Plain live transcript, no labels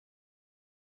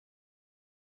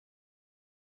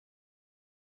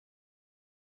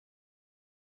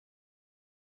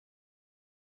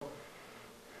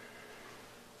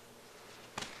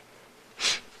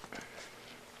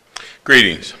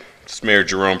Greetings. It's Mayor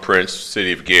Jerome Prince,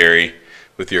 City of Gary,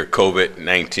 with your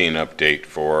COVID-19 update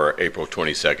for April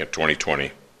 22nd,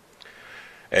 2020.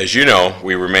 As you know,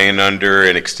 we remain under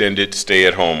an extended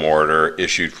stay-at-home order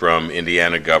issued from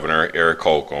Indiana Governor Eric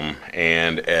Holcomb,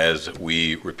 and as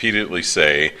we repeatedly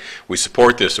say, we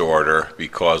support this order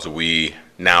because we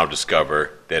now discover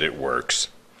that it works.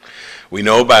 We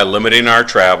know by limiting our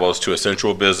travels to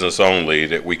essential business only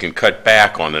that we can cut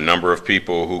back on the number of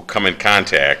people who come in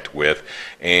contact with,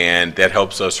 and that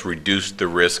helps us reduce the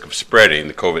risk of spreading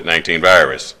the COVID-19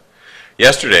 virus.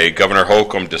 Yesterday, Governor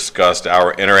Holcomb discussed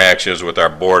our interactions with our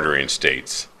bordering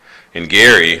states. In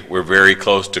Gary, we're very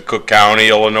close to Cook County,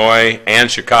 Illinois, and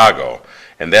Chicago,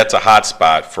 and that's a hot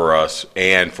spot for us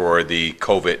and for the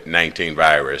COVID-19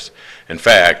 virus. In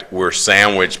fact, we're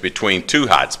sandwiched between two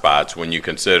hot spots when you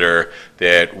consider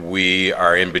that we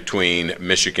are in between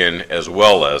Michigan as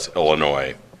well as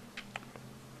Illinois.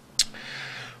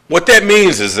 What that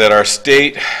means is that our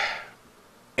state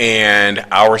and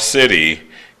our city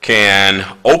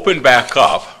can open back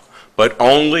up, but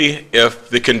only if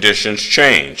the conditions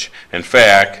change. In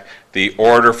fact, the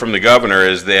order from the governor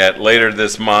is that later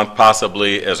this month,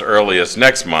 possibly as early as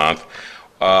next month,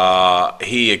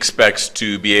 he expects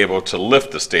to be able to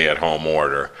lift the stay-at-home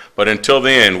order. But until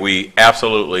then, we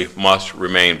absolutely must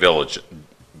remain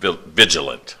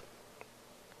vigilant.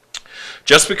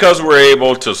 Just because we're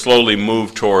able to slowly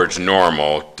move towards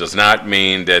normal does not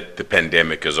mean that the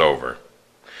pandemic is over.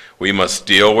 We must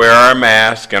still wear our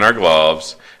mask and our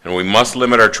gloves, and we must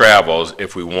limit our travels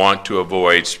if we want to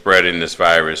avoid spreading this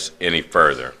virus any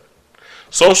further.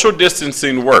 Social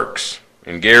distancing works.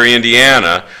 In Gary,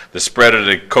 Indiana, the spread of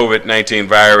the COVID-19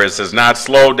 virus has not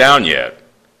slowed down yet.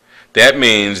 That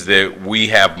means that we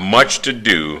have much to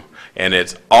do, and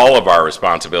it's all of our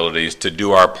responsibilities to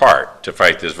do our part to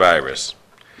fight this virus.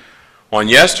 On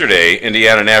yesterday,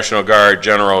 Indiana National Guard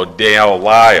General Dale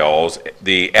Lyles,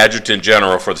 the Adjutant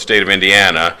General for the state of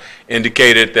Indiana,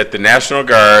 indicated that the National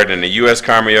Guard and the U.S.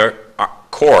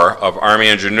 Corps of Army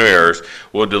Engineers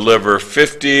will deliver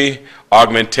 50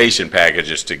 augmentation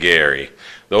packages to Gary.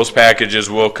 Those packages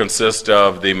will consist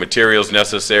of the materials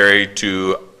necessary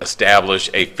to establish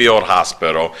a field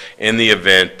hospital in the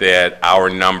event that our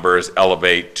numbers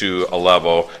elevate to a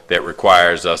level that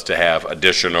requires us to have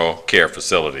additional care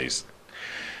facilities.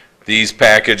 These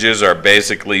packages are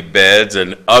basically beds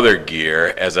and other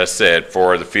gear, as I said,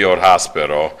 for the field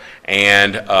hospital,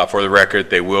 and for the record,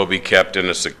 they will be kept in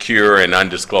a secure and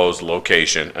undisclosed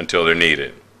location until they're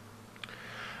needed.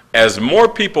 As more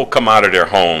people come out of their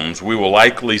homes, we will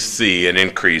likely see an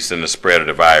increase in the spread of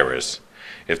the virus.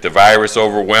 If the virus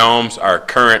overwhelms our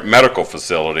current medical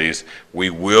facilities, we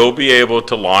will be able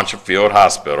to launch a field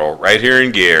hospital right here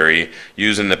in Gary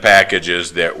using the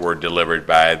packages that were delivered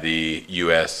by the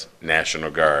U.S.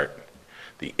 National Guard,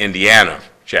 the Indiana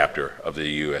chapter of the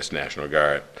U.S. National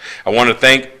Guard. I want to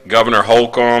thank Governor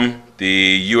Holcomb,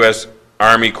 the U.S.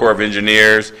 Army Corps of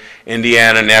Engineers,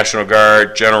 Indiana National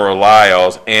Guard General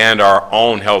Lyles, and our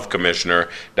own Health Commissioner,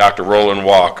 Dr. Roland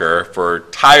Walker, for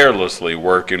tirelessly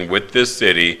working with this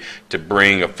city to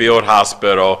bring a field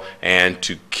hospital and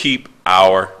to keep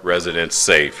our residents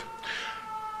safe.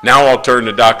 Now I'll turn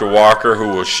to Dr. Walker, who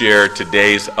will share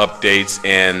today's updates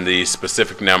and the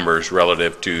specific numbers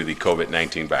relative to the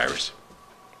COVID-19 virus.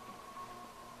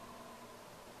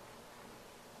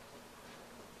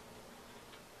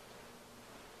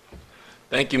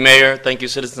 Thank you, Mayor. Thank you,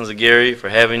 citizens of Gary, for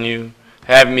having me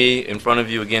in front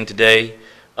of you again today.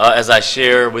 As I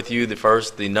share with you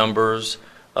the numbers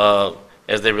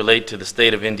as they relate to the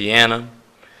state of Indiana.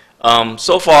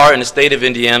 So far in the state of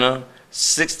Indiana,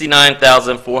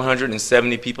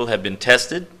 69,470 people have been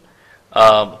tested.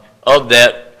 Of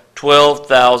that,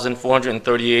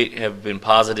 12,438 have been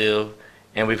positive,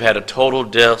 and we've had a total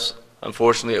deaths,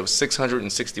 unfortunately, of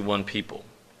 661 people.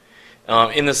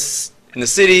 In the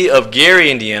city of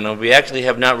Gary, Indiana, we actually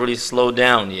have not really slowed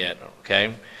down yet,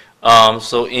 okay?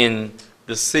 So in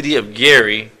the city of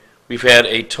Gary, we've had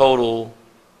a total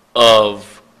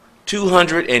of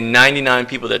 299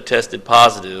 people that tested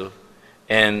positive,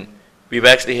 and we've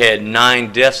actually had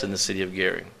 9 deaths in the city of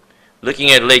Gary.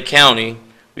 Looking at Lake County,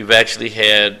 we've actually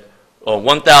had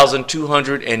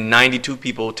 1,292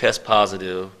 people test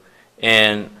positive,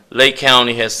 and Lake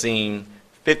County has seen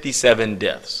 57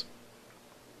 deaths.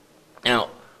 Now,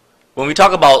 when we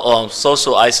talk about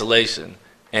social isolation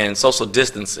and social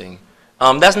distancing,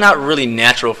 that's not really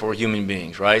natural for human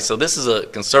beings, right? So this is a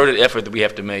concerted effort that we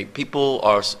have to make. People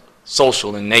are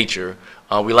social in nature.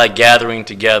 We like gathering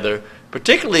together.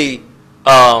 Particularly,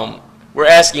 we're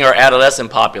asking our adolescent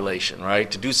population,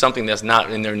 right, to do something that's not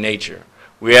in their nature.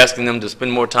 We're asking them to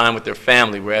spend more time with their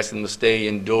family. We're asking them to stay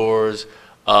indoors.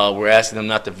 We're asking them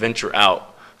not to venture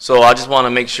out. So I just want to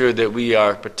make sure that we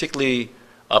are particularly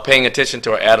paying attention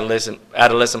to our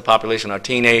adolescent population, our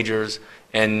teenagers,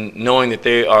 and knowing that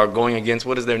they are going against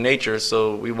what is their nature.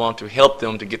 So we want to help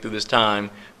them to get through this time,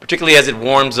 particularly as it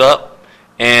warms up,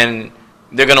 and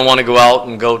they're going to want to go out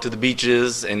and go to the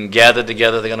beaches and gather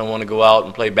together. They're going to want to go out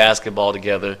and play basketball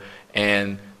together,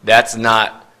 and that's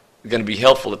not going to be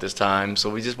helpful at this time. So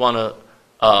we just want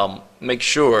to make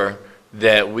sure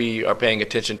that we are paying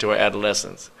attention to our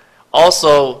adolescents.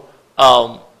 Also,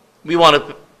 we want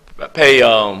to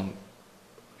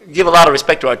give a lot of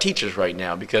respect to our teachers right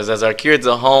now, because as our kids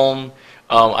are home,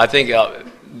 I think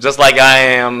just like I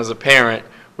am as a parent,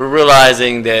 we're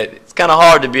realizing that it's kind of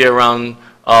hard to be around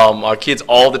our kids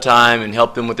all the time and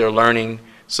help them with their learning.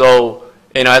 So,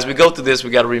 as we go through this, we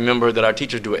got to remember that our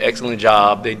teachers do an excellent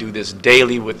job. They do this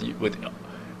daily with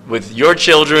your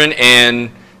children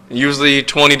and usually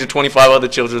 20 to 25 other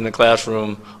children in the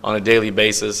classroom on a daily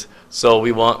basis. So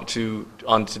we want to,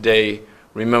 on today,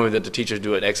 remember that the teachers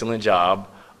do an excellent job.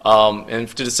 And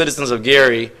to the citizens of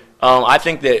Gary, I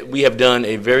think that we have done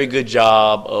a very good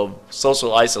job of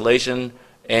social isolation,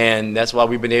 and that's why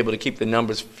we've been able to keep the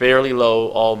numbers fairly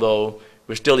low, although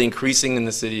we're still increasing in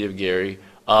the city of Gary.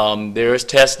 There is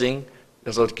testing.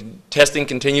 So testing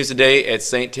continues today at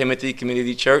St. Timothy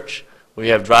Community Church. We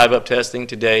have drive-up testing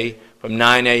today from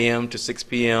 9 a.m. to 6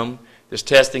 p.m. There's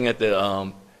testing at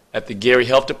the Gary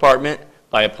Health Department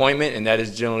by appointment, and that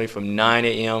is generally from 9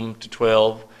 a.m. to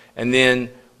 12. And then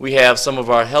we have some of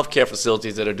our healthcare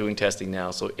facilities that are doing testing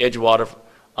now. So Edgewater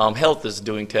Health is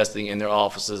doing testing in their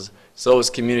offices. So is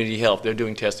Community Health. They're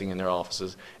doing testing in their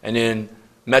offices. And then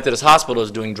Methodist Hospital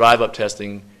is doing drive-up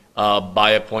testing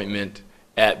by appointment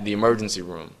at the emergency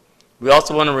room. We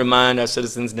also want to remind our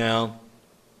citizens now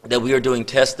that we are doing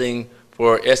testing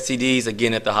for STDs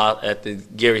again at the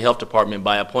Gary Health Department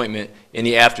by appointment in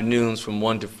the afternoons from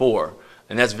 1 to 4.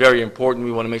 And that's very important.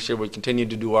 We want to make sure we continue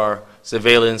to do our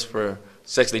surveillance for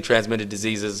sexually transmitted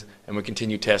diseases, and we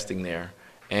continue testing there.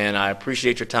 And I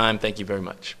appreciate your time. Thank you very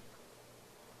much.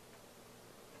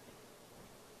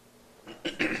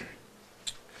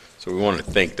 So we want to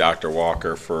thank Dr.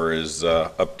 Walker for his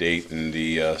update and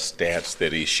the stats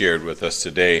that he shared with us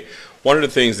today. One of the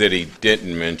things that he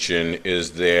didn't mention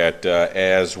is that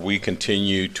as we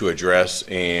continue to address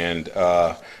and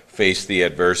face the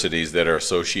adversities that are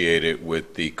associated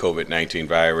with the COVID-19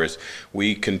 virus,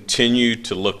 we continue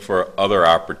to look for other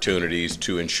opportunities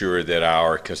to ensure that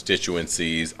our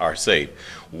constituencies are safe.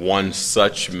 One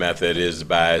such method is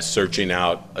by searching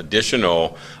out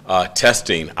additional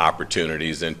testing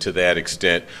opportunities, and to that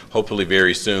extent, hopefully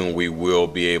very soon we will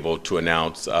be able to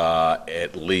announce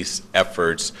at least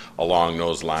efforts along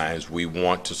those lines. We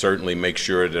want to certainly make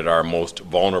sure that our most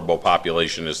vulnerable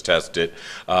population is tested,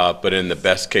 but in the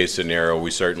best case scenario,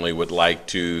 we certainly would like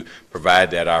to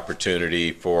provide that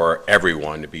opportunity for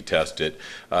everyone to be tested.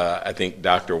 I think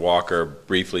Dr. Walker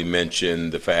briefly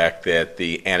mentioned the fact that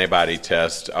the antibody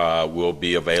test will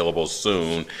be available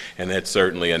soon, and that's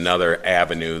certainly another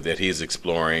avenue that he's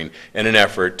exploring in an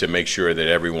effort to make sure that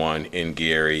everyone in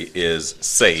Gary is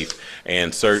safe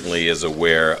and certainly is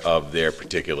aware of their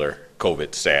particular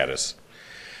COVID status.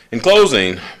 In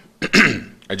closing,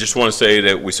 I just want to say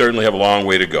that we certainly have a long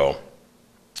way to go.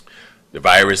 The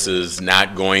virus is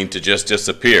not going to just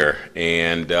disappear,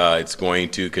 and it's going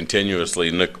to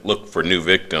continuously look for new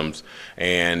victims,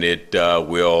 and it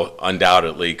will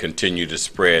undoubtedly continue to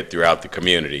spread throughout the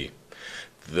community.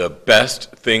 The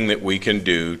best thing that we can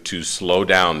do to slow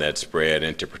down that spread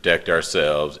and to protect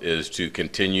ourselves is to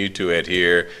continue to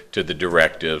adhere to the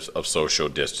directives of social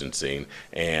distancing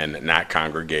and not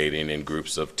congregating in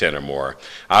groups of 10 or more.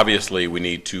 Obviously, we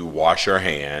need to wash our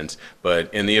hands,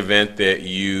 but in the event that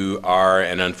you are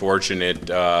an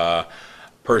unfortunate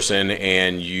person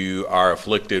and you are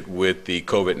afflicted with the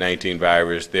COVID-19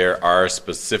 virus, there are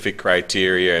specific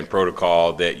criteria and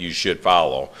protocol that you should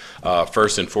follow.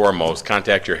 First and foremost,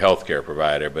 contact your healthcare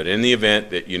provider, but in the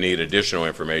event that you need additional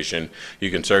information,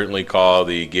 you can certainly call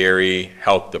the Gary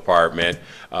Health Department,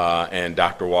 and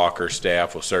Dr. Walker's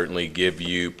staff will certainly give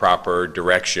you proper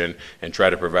direction and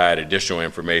try to provide additional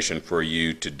information for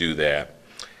you to do that.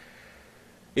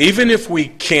 Even if we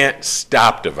can't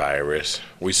stop the virus,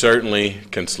 we certainly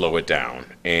can slow it down.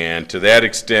 And to that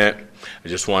extent, I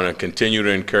just want to continue to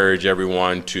encourage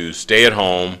everyone to stay at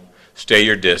home, stay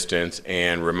your distance,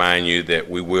 and remind you that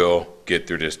we will get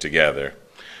through this together.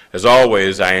 As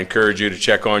always, I encourage you to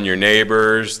check on your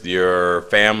neighbors, your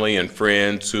family and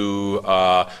friends who,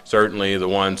 certainly the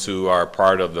ones who are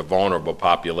part of the vulnerable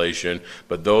population,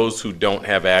 but those who don't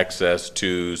have access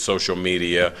to social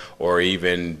media or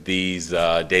even these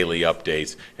daily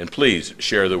updates. And please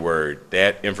share the word.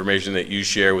 That information that you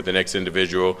share with the next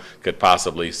individual could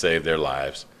possibly save their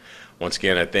lives. Once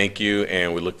again, I thank you,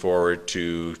 and we look forward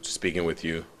to speaking with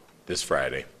you this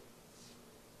Friday.